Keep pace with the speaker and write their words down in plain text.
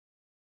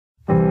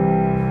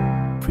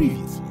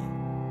Previously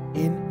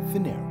in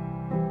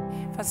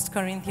Phaneroo. 1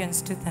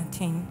 Corinthians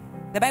 2:13.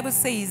 The Bible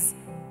says,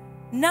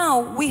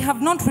 now we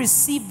have not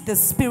received the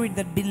spirit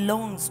that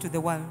belongs to the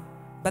world,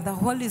 but the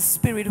Holy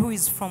Spirit who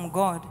is from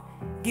God,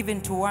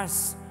 given to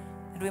us,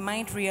 that we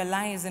might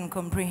realize and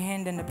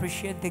comprehend and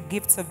appreciate the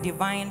gifts of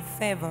divine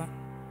favor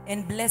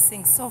and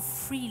blessings so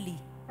freely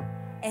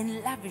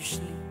and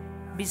lavishly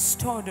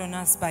bestowed on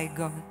us by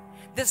God.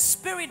 The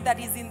spirit that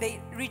is in the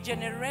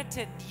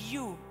regenerated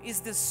you is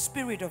the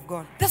Spirit of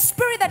God. The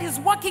spirit that is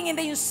working in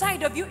the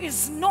inside of you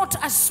is not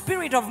a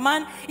spirit of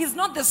man, is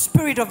not the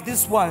spirit of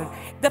this world.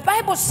 The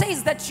Bible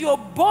says that your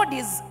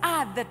bodies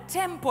are the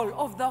temple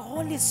of the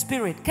Holy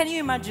Spirit. Can you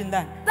imagine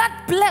that?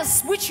 That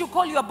place which you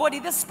call your body,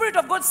 the Spirit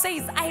of God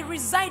says, I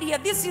reside here.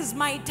 This is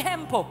my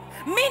temple.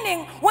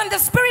 Meaning, when the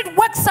Spirit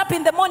wakes up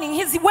in the morning,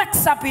 He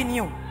wakes up in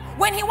you.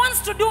 When He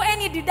wants to do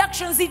any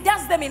deductions, He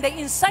does them in the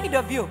inside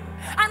of you.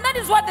 And that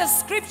is what the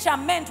scripture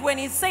meant when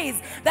He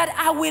says that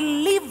I will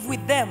live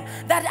with them,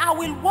 that I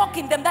will walk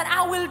in them, that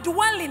I will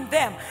dwell in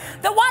them.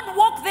 The word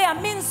walk there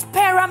means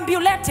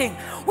perambulating,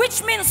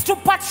 which means to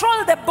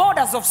patrol the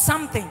borders of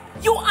something.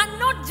 You are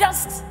not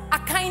just a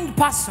kind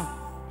person.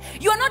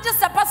 You are not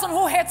just a person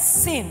who hates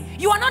sin.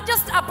 You are not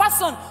just a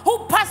person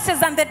who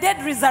passes and the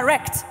dead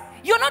resurrect.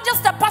 You're not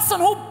just a person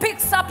who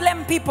picks up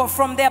lame people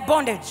from their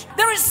bondage.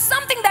 There is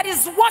something that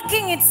is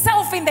working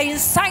itself in the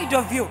inside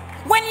of you.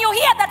 When you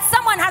hear that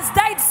someone has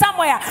died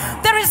somewhere,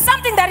 there is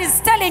something that is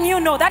telling you,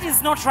 no, that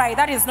is not right,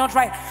 that is not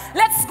right.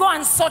 Let's go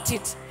and sort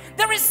it.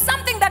 There is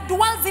something that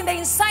dwells in the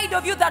inside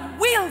of you that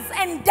wills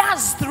and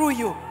does through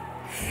you.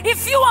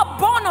 If you are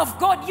born of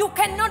God, you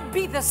cannot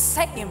be the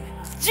same.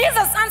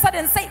 Jesus answered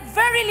and said,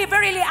 verily,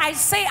 verily, I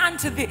say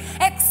unto thee,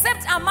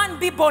 except a man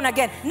be born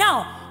again.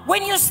 Now,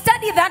 when you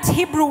study that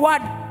Hebrew word,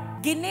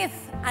 gineth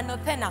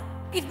anothena,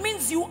 it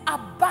means you are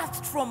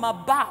birthed from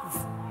above.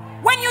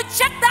 When you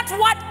check that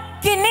word,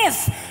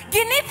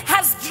 gineth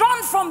has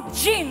drawn from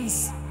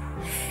genes.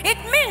 It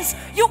means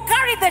you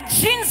carry the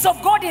genes of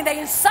God in the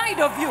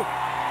inside of you.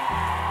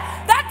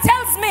 That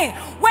tells me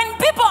when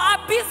people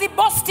are busy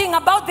boasting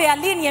about their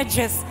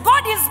lineages,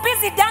 God is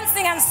busy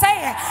dancing and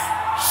saying,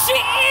 she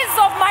is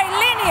of my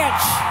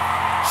lineage.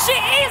 She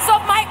is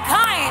of my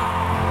kind.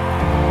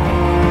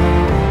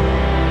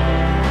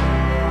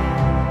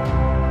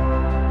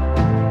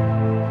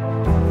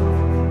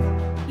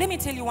 Let me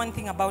tell you one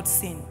thing about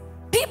sin.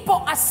 People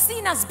are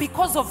sinners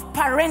because of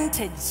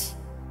parentage.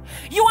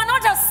 You are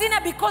not a sinner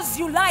because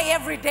you lie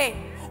every day.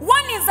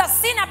 One is a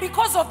sinner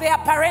because of their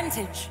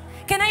parentage.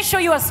 Can I show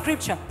you a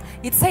scripture?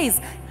 It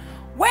says,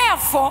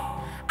 wherefore,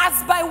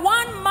 as by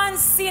one man's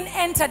sin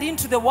entered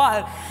into the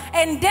world,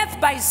 and death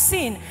by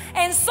sin,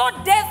 and so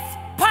death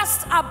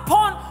passed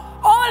upon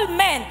all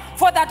men,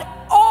 for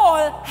that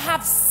all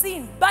have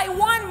sinned. By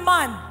one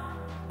man,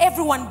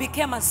 everyone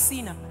became a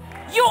sinner.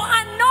 You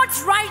are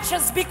not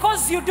righteous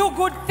because you do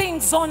good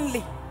things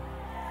only.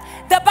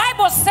 The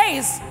Bible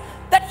says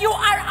that you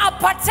are a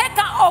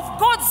partaker of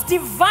God's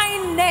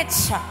divine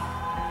nature.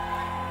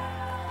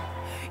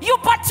 You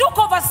partook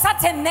of a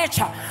certain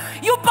nature.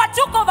 You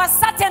partook of a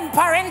certain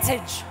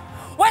parentage.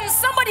 When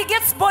somebody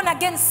gets born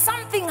again,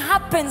 something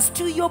happens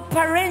to your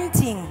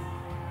parenting.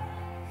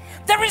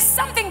 There is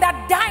something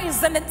that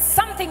dies and then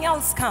something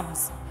else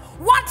comes.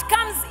 What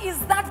comes is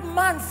that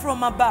man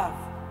from above.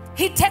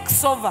 He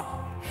takes over.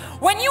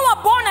 When you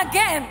are born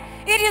again,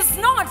 it is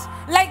not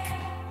like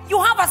you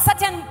have a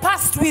certain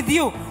past with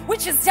you,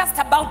 which is just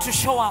about to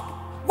show up.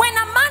 When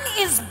a man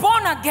is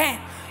born again,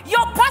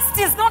 your past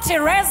is not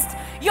erased.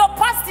 Your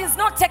past is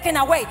not taken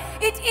away.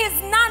 It is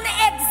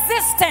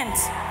non-existent.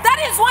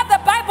 That is what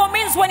the Bible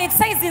means when it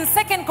says in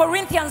 2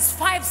 Corinthians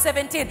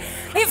 5:17,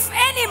 if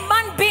any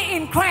man be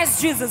in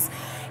Christ Jesus,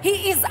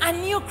 he is a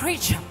new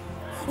creature.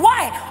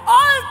 Why?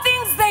 All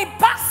things they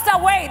passed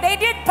away. They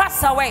did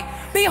pass away.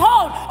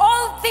 Behold,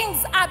 all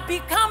things are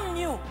become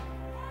new.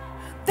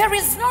 There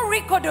is no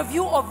record of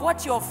you of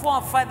what your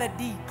forefather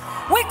did.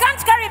 We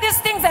can't carry these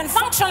things and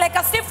function like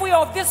as if we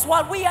are of this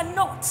world. We are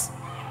not.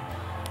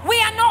 We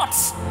are not.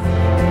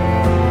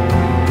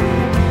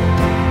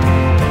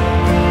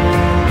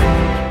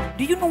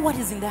 Do you know what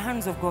is in the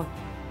hands of God?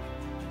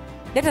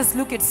 Let us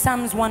look at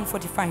Psalms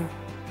 145.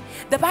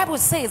 The Bible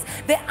says,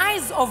 the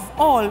eyes of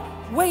all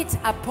wait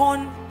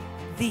upon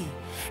thee,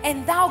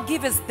 and thou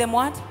givest them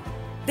what?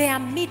 Their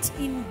meat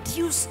in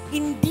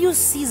due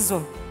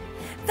season.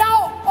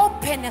 Thou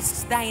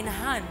openest thine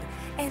hand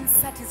and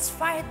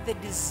satisfied the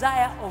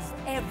desire of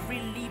every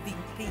living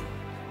thing.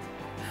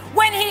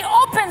 When he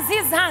opens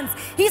his hands,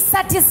 he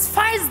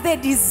satisfies the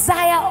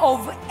desire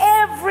of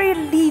every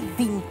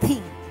living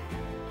thing.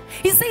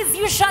 He says,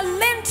 you shall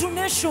lend to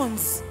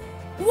nations.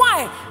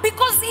 Why?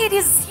 Because it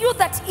is you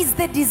that is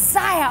the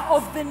desire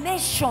of the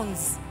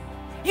nations.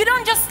 You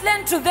don't just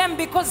lend to them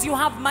because you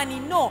have money.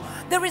 No,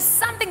 there is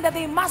something that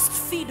they must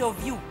feed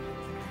of you.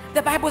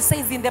 The Bible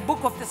says in the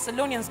book of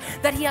Thessalonians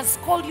that he has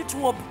called you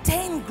to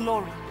obtain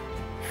glory.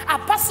 A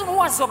person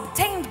who has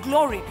obtained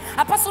glory,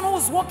 a person who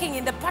is walking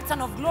in the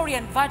pattern of glory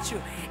and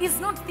virtue, is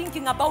not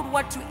thinking about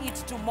what to eat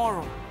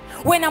tomorrow.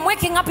 When I'm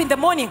waking up in the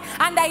morning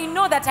and I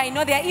know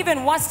there are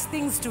even worse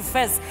things to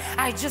face,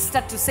 I just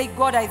start to say,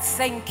 God, I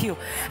thank you.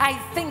 I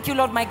thank you,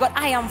 Lord my God.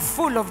 I am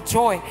full of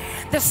joy.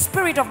 The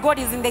Spirit of God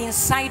is in the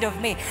inside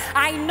of me.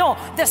 I know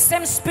the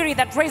same Spirit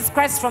that raised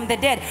Christ from the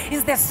dead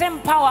is the same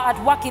power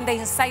at work in the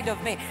inside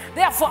of me.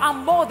 Therefore,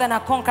 I'm more than a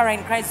conqueror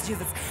in Christ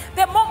Jesus.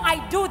 The more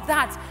I do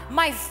that,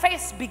 my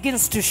face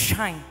begins to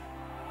shine.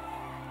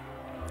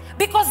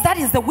 Because that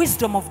is the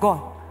wisdom of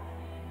God.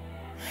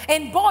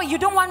 And boy, you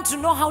don't want to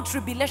know how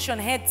tribulation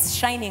hates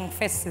shining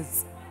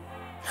faces.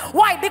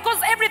 Why? Because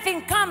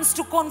everything comes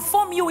to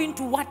conform you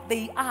into what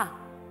they are.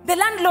 The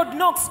landlord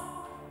knocks.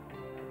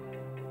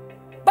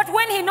 But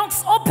when he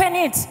knocks, open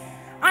it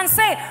and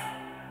say,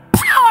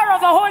 power of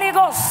the Holy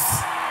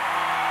Ghost.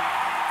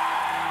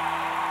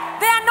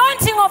 The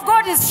anointing of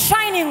God is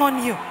shining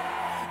on you.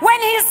 When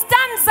he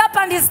stands up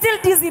and he still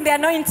is in the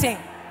anointing,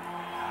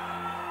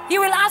 he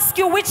will ask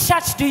you, which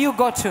church do you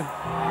go to?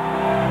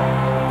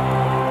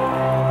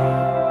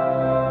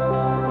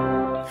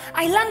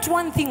 I learned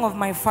one thing of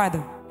my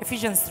father,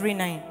 Ephesians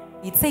 3:9.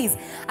 It says,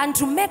 and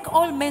to make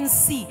all men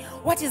see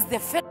what is the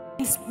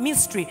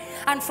mystery,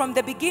 and from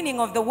the beginning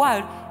of the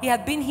world he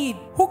had been hid,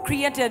 who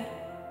created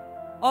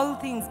all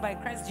things by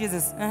Christ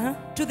Jesus,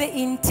 to the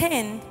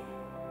intent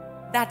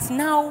that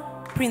now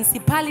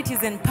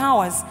principalities and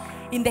powers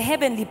in the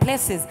heavenly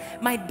places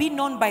might be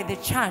known by the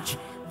church,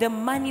 the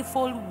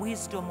manifold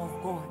wisdom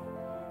of God.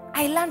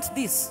 I learned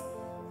this,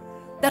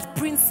 that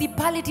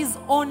principalities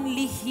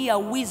only hear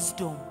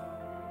wisdom.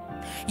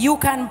 You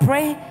can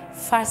pray,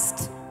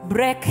 fast,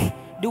 break,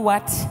 do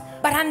what?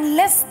 But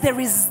unless there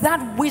is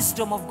that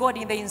wisdom of God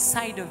in the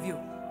inside of you,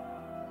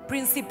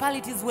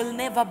 principalities will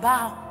never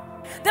bow.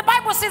 The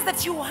Bible says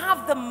that you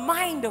have the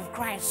mind of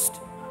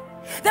Christ.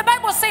 The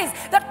Bible says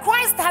that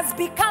Christ has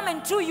become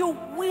unto you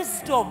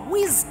wisdom.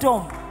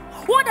 Wisdom.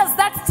 What does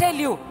that tell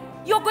you?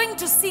 You're going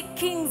to see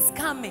kings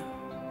coming.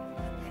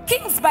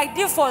 Kings by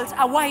default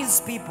are wise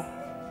people.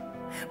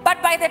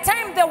 But by the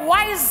time the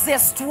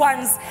wisest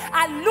ones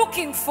are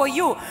looking for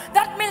you,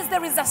 that means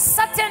there is a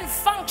certain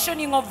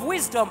functioning of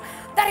wisdom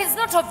that is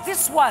not of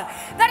this world.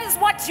 That is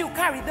what you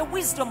carry, the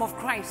wisdom of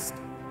Christ.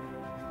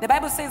 The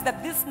Bible says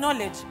that this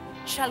knowledge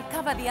shall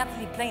cover the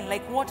earthly plain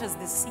like waters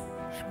the sea.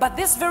 But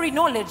this very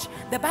knowledge,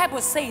 the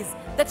Bible says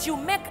that you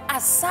make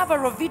a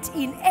savor of it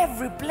in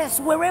every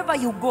place, wherever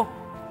you go.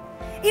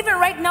 Even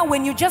right now,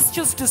 when you just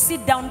choose to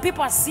sit down,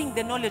 people are seeing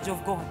the knowledge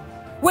of God.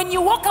 When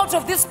you walk out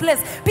of this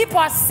place, people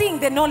are seeing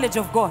the knowledge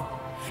of God.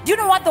 Do you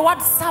know what the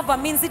word savor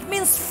means? It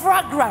means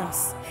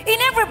fragrance. In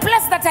every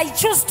place that I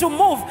choose to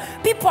move,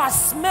 people are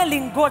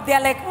smelling God. They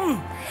are like,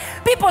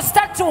 People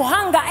start to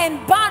hunger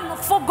and burn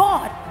for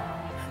God.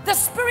 The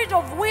spirit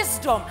of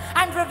wisdom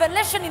and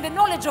revelation in the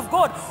knowledge of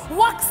God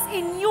works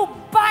in you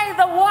by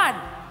the word.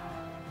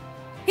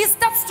 He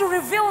starts to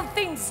reveal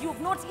things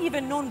you've not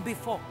even known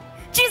before.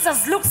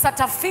 Jesus looks at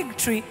a fig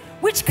tree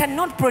which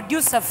cannot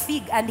produce a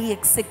fig, and he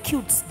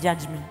executes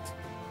judgment.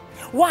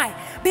 Why?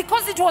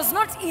 Because it was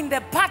not in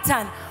the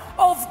pattern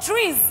of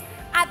trees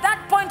at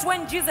that point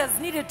when Jesus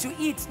needed to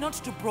eat, not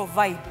to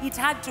provide. It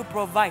had to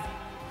provide.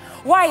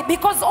 Why?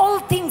 Because all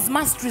things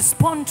must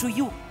respond to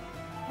you.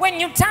 When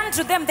you turn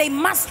to them, they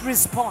must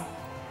respond.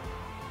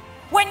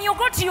 When you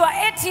go to your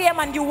ATM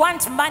and you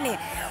want money,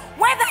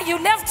 whether you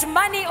left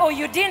money or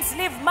you didn't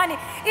leave money,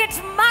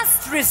 it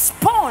must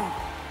respond.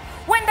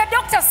 When the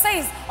doctor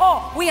says,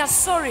 oh, we are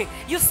sorry,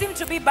 you seem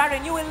to be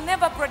barren, you will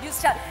never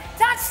produce child,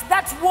 touch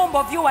that womb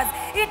of yours,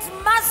 it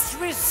must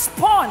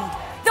respond.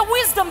 The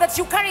wisdom that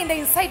you carry in the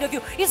inside of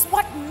you is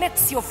what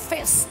makes your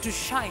face to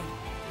shine.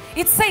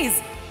 It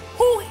says,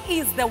 who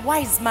is the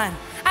wise man,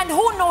 and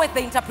who knoweth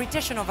the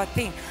interpretation of a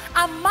thing?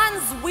 A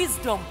man's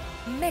wisdom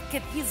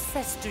maketh his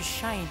face to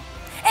shine.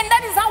 And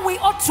that is how we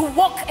ought to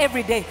walk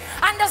every day,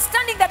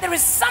 understanding that there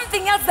is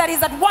something else that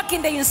is at work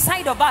in the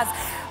inside of us,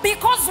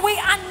 because we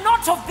are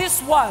not of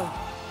this world.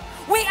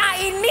 We are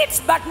in it,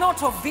 but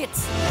not of it.